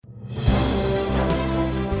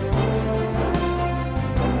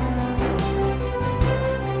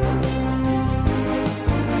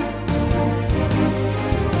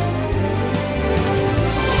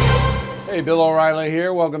Hey, Bill O'Reilly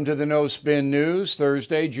here. Welcome to the No Spin News,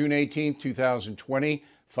 Thursday, June 18th, 2020.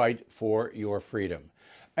 Fight for your freedom.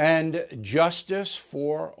 And Justice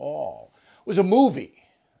for All was a movie.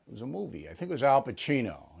 It was a movie. I think it was Al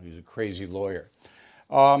Pacino. He's a crazy lawyer.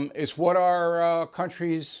 It's what our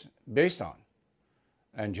country's based on,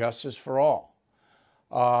 and justice for all.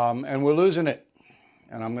 And we're losing it.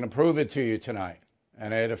 And I'm going to prove it to you tonight.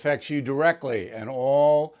 And it affects you directly and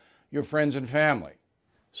all your friends and family.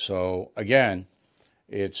 So, again,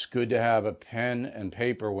 it's good to have a pen and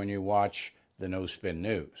paper when you watch the No Spin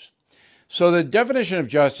News. So the definition of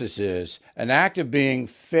justice is an act of being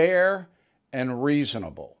fair and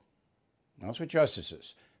reasonable. That's what justice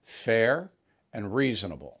is, fair and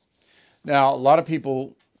reasonable. Now, a lot of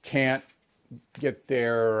people can't get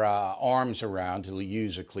their arms around, to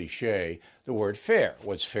use a cliche, the word fair.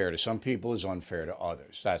 What's fair to some people is unfair to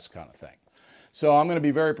others, that kind of thing. So I'm going to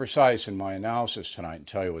be very precise in my analysis tonight and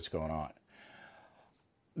tell you what's going on.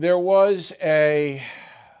 There was a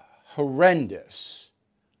horrendous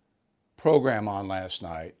program on last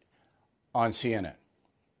night on CNN.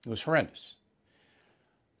 It was horrendous.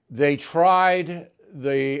 They tried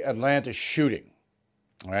the Atlanta shooting,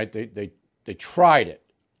 all right? They tried it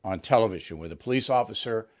on television where the police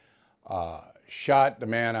officer shot the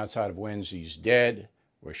man outside of Wynn's. He's dead.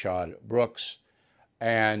 Rayshard Brooks.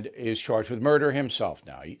 And is charged with murder himself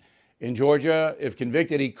now. In Georgia, if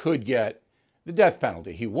convicted, he could get the death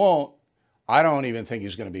penalty. He won't. I don't even think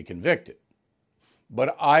he's going to be convicted.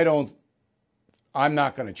 But I'm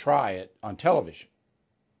not going to try it on television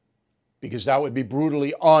because that would be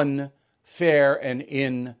brutally unfair and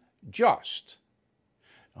unjust.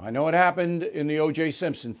 I know it happened in the O.J.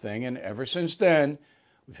 Simpson thing, and ever since then,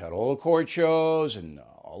 we've had all the court shows and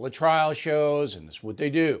all the trial shows, and that's what they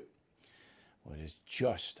do. Well, it is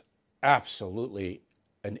just absolutely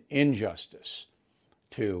an injustice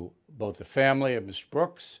to both the family of Mr.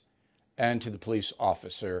 Brooks and to the police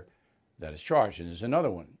officer that is charged. And there's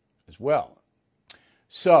another one as well.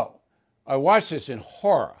 So I watched this in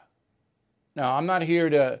horror. Now, I'm not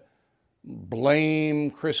here to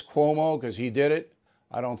blame Chris Cuomo because he did it.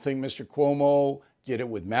 I don't think Mr. Cuomo did it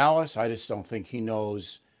with malice. I just don't think he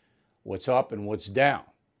knows what's up and what's down.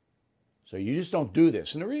 So you just don't do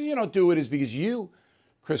this. And the reason you don't do it is because you,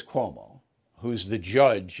 Chris Cuomo, who's the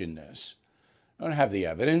judge in this, don't have the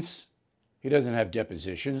evidence. He doesn't have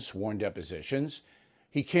depositions, sworn depositions.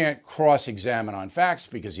 He can't cross-examine on facts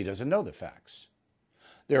because he doesn't know the facts.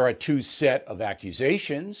 There are two sets of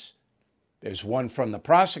accusations. There's one from the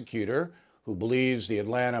prosecutor who believes the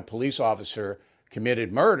Atlanta police officer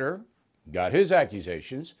committed murder, got his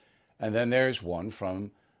accusations, and then there's one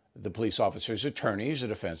from the police officer's attorneys, the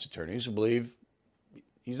defense attorneys, who believe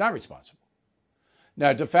he's not responsible.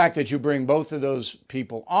 Now, the fact that you bring both of those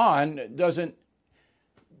people on doesn't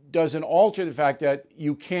alter the fact that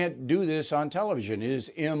you can't do this on television. It is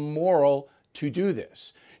immoral to do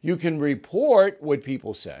this. You can report what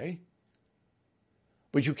people say,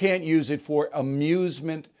 but you can't use it for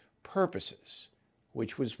amusement purposes,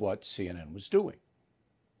 which was what CNN was doing.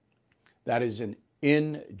 That is an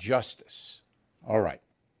injustice. All right.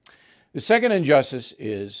 The second injustice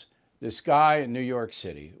is this guy in New York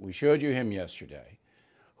City, we showed you him yesterday,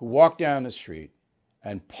 who walked down the street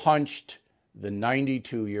and punched the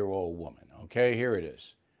 92-year-old woman. Okay, here it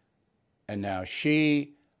is. And now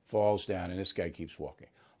she falls down and this guy keeps walking.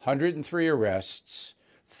 103 arrests,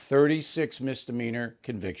 36 misdemeanor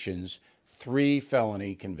convictions, 3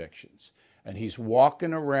 felony convictions. And he's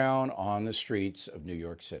walking around on the streets of New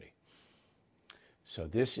York City. So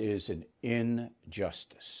this is an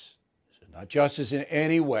injustice. Not justice in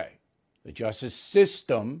any way. The justice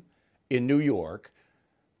system in New York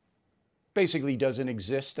basically doesn't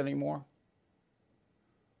exist anymore.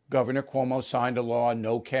 Governor Cuomo signed a law,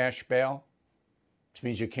 no cash bail, which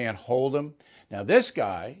means you can't hold him. Now, this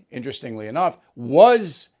guy, interestingly enough,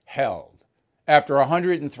 was held after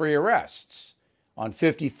 103 arrests on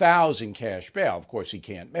 $50,000 cash bail. Of course, he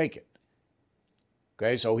can't make it.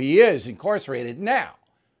 Okay, so he is incarcerated now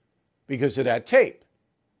because of that tape.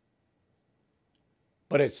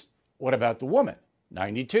 But what about the woman?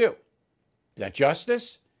 92. Is that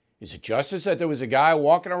justice? Is it justice that there was a guy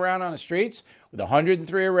walking around on the streets with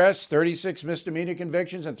 103 arrests, 36 misdemeanor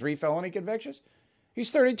convictions, and 3 felony convictions?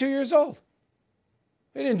 He's 32 years old.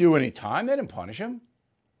 They didn't do any time. They didn't punish him.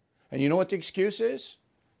 And you know what the excuse is?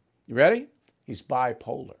 You ready? He's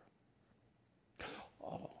bipolar.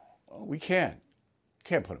 Oh, we can't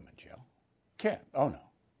put him in jail. Can't. Oh,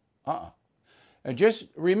 no. And just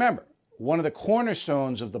remember, one of the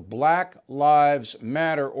cornerstones of the Black Lives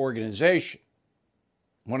Matter organization,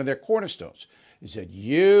 one of their cornerstones, is that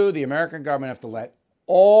you, the American government, have to let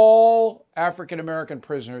all African American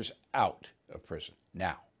prisoners out of prison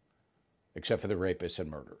now, except for the rapists and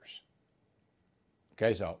murderers.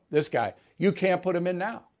 Okay, so this guy, you can't put him in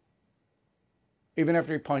now, even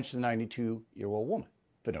after he punched a 92-year-old woman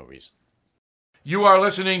for no reason. You are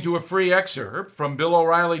listening to a free excerpt from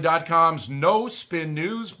BillO'Reilly.com's No Spin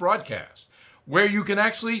News broadcast, where you can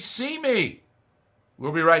actually see me.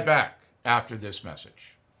 We'll be right back after this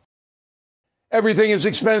message. Everything is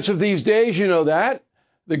expensive these days, you know that.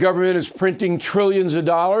 The government is printing trillions of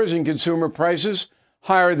dollars and consumer prices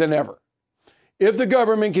higher than ever. If the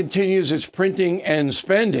government continues its printing and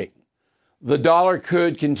spending, the dollar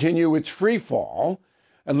could continue its free fall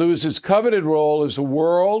and lose its coveted role as the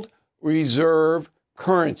world reserve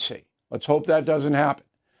currency. Let's hope that doesn't happen.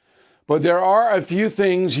 But there are a few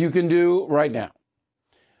things you can do right now.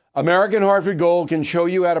 American Hartford Gold can show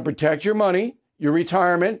you how to protect your money, your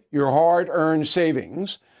retirement, your hard-earned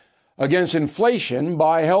savings against inflation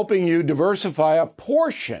by helping you diversify a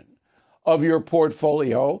portion of your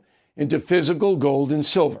portfolio into physical gold and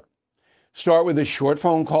silver. Start with a short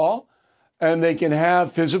phone call, and they can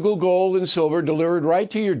have physical gold and silver delivered right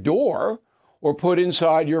to your door or put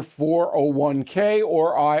inside your 401k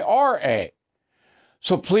or IRA.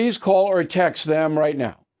 So please call or text them right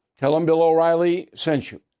now. Tell them Bill O'Reilly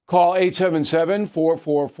sent you. Call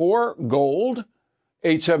 877-444-GOLD,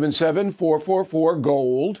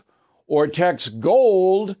 877-444-GOLD, or text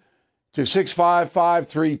GOLD to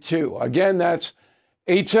 65532. Again, that's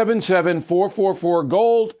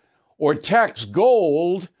 877-444-GOLD, or text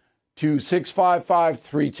GOLD to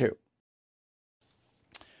 65532.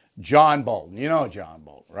 John Bolton. You know John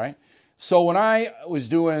Bolton, right? So when I was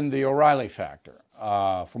doing the O'Reilly Factor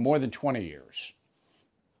for more than 20 years,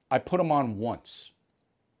 I put him on once.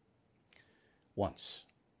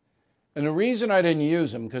 And the reason I didn't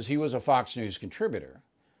use him, because he was a Fox News contributor,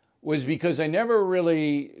 was because I never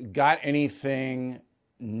really got anything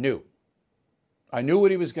new. I knew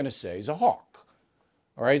what he was going to say. He's a hawk.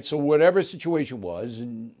 All right, so whatever situation was,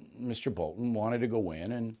 Mr. Bolton wanted to go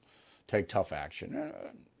in and take tough action.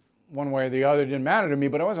 One way or the other, it didn't matter to me,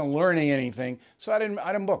 but I wasn't learning anything, so I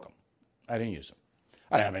didn't book him. I didn't use him.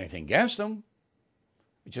 I didn't have anything against him.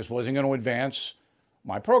 It just wasn't going to advance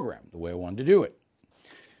my program the way I wanted to do it.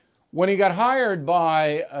 When he got hired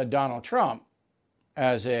by Donald Trump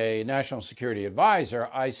as a national security advisor,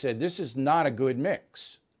 I said, this is not a good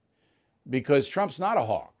mix, because Trump's not a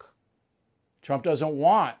hawk. Trump doesn't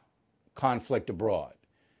want conflict abroad,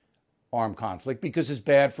 armed conflict, because it's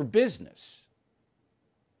bad for business.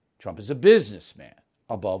 Trump is a businessman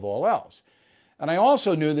above all else. And I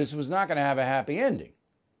also knew this was not going to have a happy ending,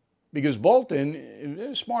 because Bolton is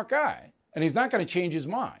a smart guy, and he's not going to change his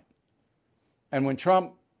mind. And when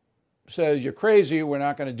Trump says, you're crazy, we're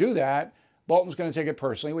not going to do that, Bolton's going to take it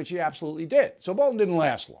personally, which he absolutely did. So Bolton didn't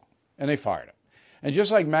last long, and they fired him. And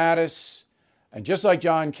just like Mattis, and just like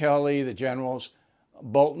John Kelly, the generals,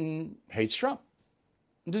 Bolton hates Trump.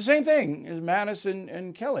 The same thing as Mattis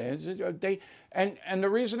and Kelly. And the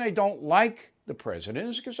reason they don't like the president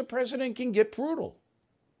is because the president can get brutal.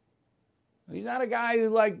 He's not a guy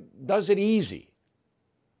who does it easy.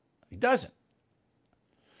 He doesn't.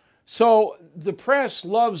 So the press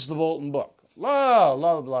loves the Bolton book. Love,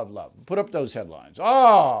 love, love, love. Put up those headlines.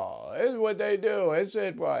 Oh, here's what they do. It's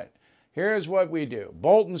it what? Here's what we do.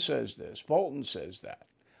 Bolton says this. Bolton says that.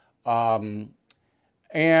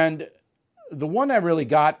 And the one that really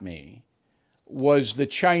got me was the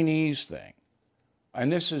Chinese thing.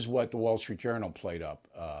 And this is what the Wall Street Journal played up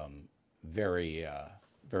very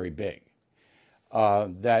big.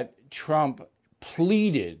 That Trump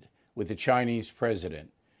pleaded with the Chinese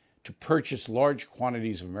president to purchase large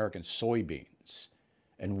quantities of American soybeans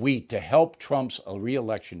and wheat to help Trump's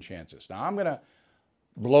re-election chances. Now, I'm going to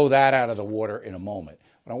blow that out of the water in a moment,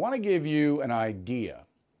 but I want to give you an idea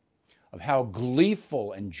of how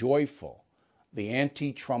gleeful and joyful the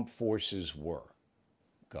anti-Trump forces were.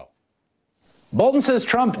 Go. Bolton says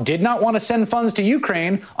Trump did not want to send funds to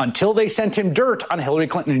Ukraine until they sent him dirt on Hillary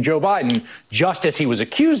Clinton and Joe Biden, just as he was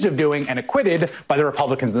accused of doing and acquitted by the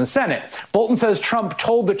Republicans in the Senate. Bolton says Trump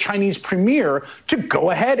told the Chinese premier to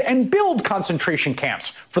go ahead and build concentration camps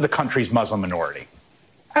for the country's Muslim minority.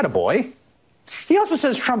 Attaboy. He also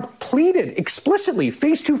says Trump pleaded explicitly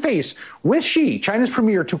face-to-face with Xi, China's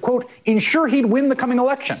premier, to, quote, ensure he'd win the coming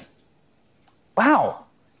election. Wow.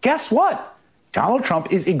 Guess what? Donald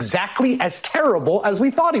Trump is exactly as terrible as we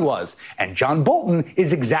thought he was. And John Bolton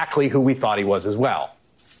is exactly who we thought he was as well.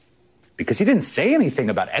 Because he didn't say anything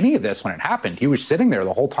about any of this when it happened. He was sitting there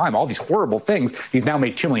the whole time, all these horrible things he's now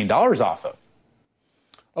made $2 million off of.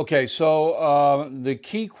 Okay, so the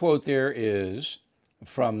key quote there is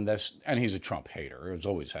from this, and he's a Trump hater, as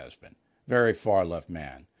always has been, very far left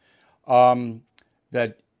man,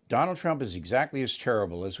 that Donald Trump is exactly as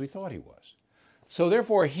terrible as we thought he was. So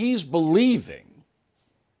therefore, he's believing,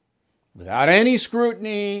 without any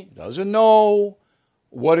scrutiny, doesn't know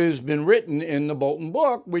what has been written in the Bolton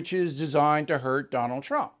book, which is designed to hurt Donald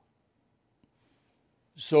Trump.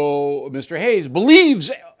 So Mr. Hayes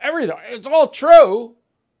believes everything. It's all true.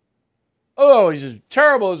 Oh, he's as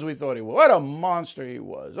terrible as we thought he was. What a monster he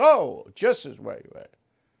was. Oh, just as way.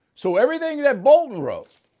 So everything that Bolton wrote,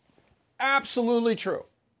 absolutely true.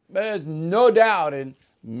 There's no doubt in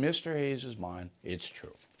Mr. Hayes' mind, it's true.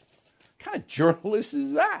 What kind of journalist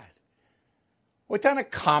is that? What kind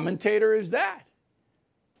of commentator is that?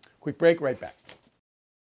 Quick break, right back.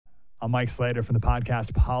 I'm Mike Slater from the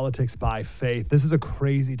podcast Politics by Faith. This is a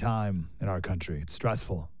crazy time in our country. It's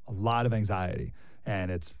stressful, a lot of anxiety,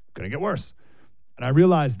 and it's going to get worse. And I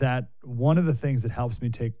realized that one of the things that helps me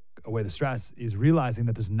take away the stress is realizing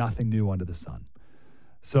that there's nothing new under the sun.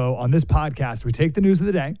 So on this podcast, we take the news of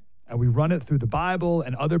the day and we run it through the Bible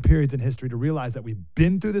and other periods in history to realize that we've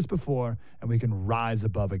been through this before and we can rise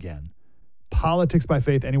above again. Politics by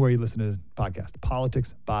Faith, anywhere you listen to the podcast.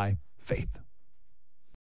 Politics by Faith.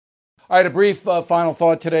 All right, a brief final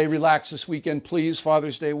thought today. Relax this weekend, please.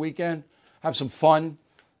 Father's Day weekend. Have some fun.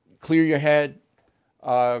 Clear your head.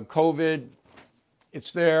 COVID,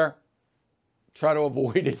 it's there. Try to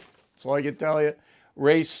avoid it. That's all I can tell you.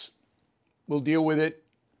 Race, we'll deal with it.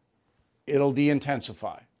 It'll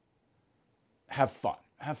de-intensify. Have fun.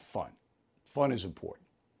 Have fun. Fun is important.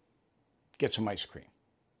 Get some ice cream.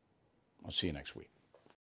 I'll see you next week.